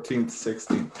 23rd, 14th,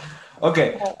 16th.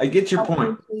 Okay, I get your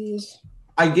point. Please.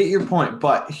 I get your point,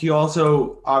 but he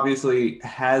also obviously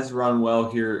has run well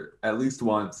here at least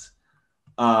once.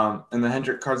 And the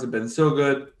Hendrick cars have been so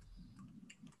good.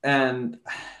 And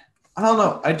I don't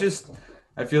know.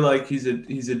 I feel like he's a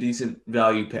decent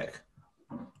value pick.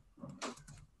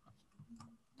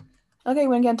 Okay, you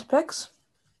want to get into picks?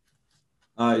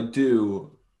 I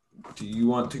do. Do you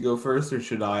want to go first or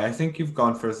should I? I think you've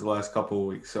gone first the last couple of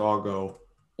weeks, so I'll go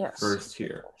first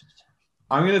here.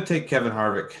 I'm going to take Kevin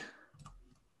Harvick.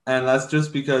 And that's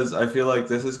just because I feel like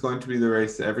this is going to be the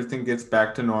race that everything gets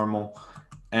back to normal.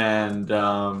 And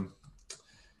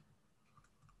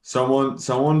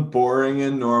someone boring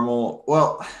and normal.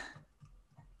 Well,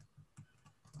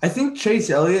 I think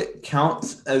Chase Elliott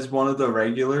counts as one of the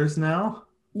regulars now.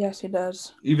 Yes, he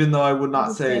does. Even though I would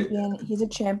not say he's a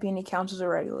champion. He counts as a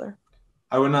regular.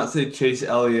 I would not say Chase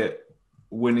Elliott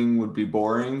winning would be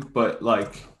boring, but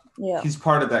he's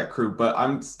part of that crew. But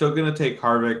I'm still gonna take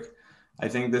Harvick. I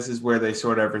think this is where they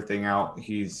sort everything out.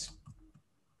 He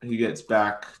gets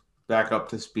back up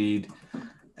to speed,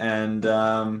 and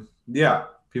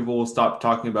people will stop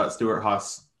talking about Stuart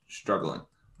Haas struggling.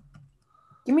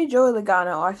 Give me Joey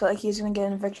Logano. I feel like he's going to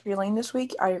get in victory lane this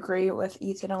week. I agree with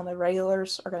Ethan on the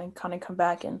regulars are going to kind of come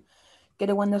back and get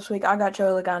a win this week. I got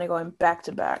Joey Logano going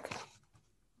back-to-back.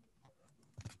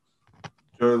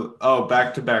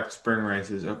 Back-to-back spring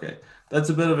races. Okay. That's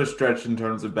a bit of a stretch in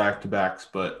terms of back-to-backs,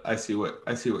 but I see what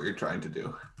you're trying to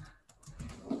do.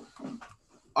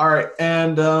 All right.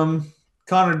 And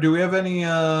Connor, do we have any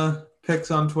picks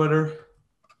on Twitter?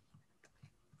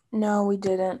 No, we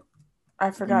didn't. I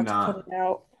forgot to put it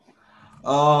out.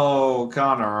 Oh,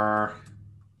 Connor.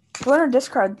 Join our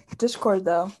Discord,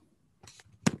 though.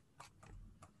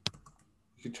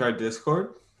 You tried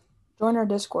Discord? Join our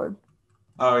Discord.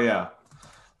 Oh, yeah.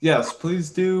 Yes, please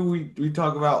do. We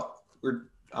talk about, we're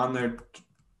on there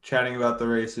chatting about the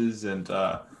races, and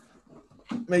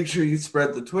make sure you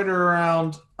spread the Twitter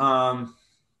around. I'm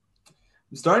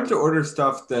starting to order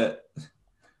stuff that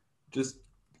just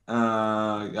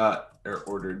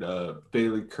ordered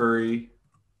Bailey Curry,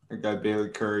 our guy Bailey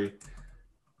Curry,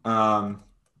 and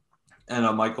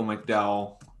a Michael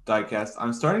McDowell diecast.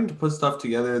 I'm starting to put stuff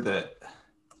together that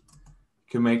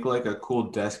can make like a cool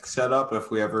desk setup if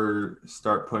we ever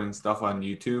start putting stuff on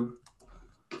YouTube.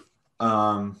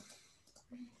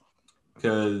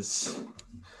 Because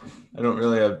I don't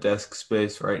really have desk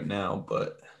space right now,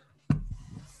 but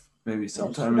maybe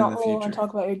sometime in the future. Want to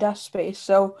talk about your desk space.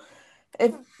 So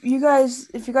if you guys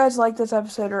like this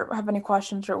episode or have any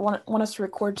questions or want us to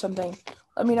record something,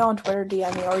 let me know on Twitter,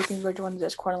 DM me, or you can go join the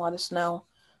Discord and let us know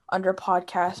under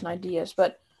podcasts and ideas.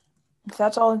 But if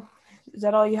that's all, is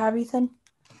that all you have, Ethan?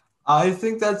 I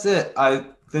think that's it. I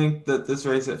think that this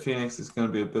race at Phoenix is going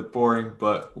to be a bit boring,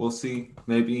 but we'll see.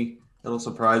 Maybe it'll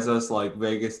surprise us like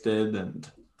Vegas did and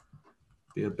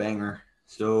be a banger.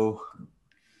 So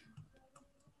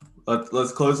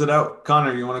let's close it out.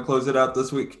 Connor, you want to close it out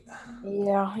this week?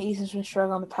 Yeah, Ethan's been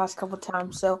struggling the past couple of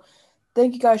times. So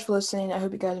thank you guys for listening. I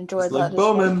hope you guys enjoyed. Like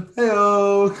Bowman.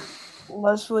 Hey-o.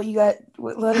 Let us know what you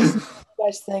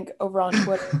guys think over on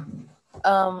Twitter.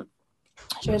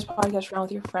 Share this podcast around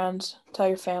with your friends, tell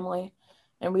your family,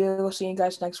 and we will see you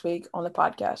guys next week on the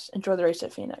podcast. Enjoy the race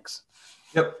at Phoenix.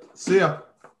 Yep. See ya.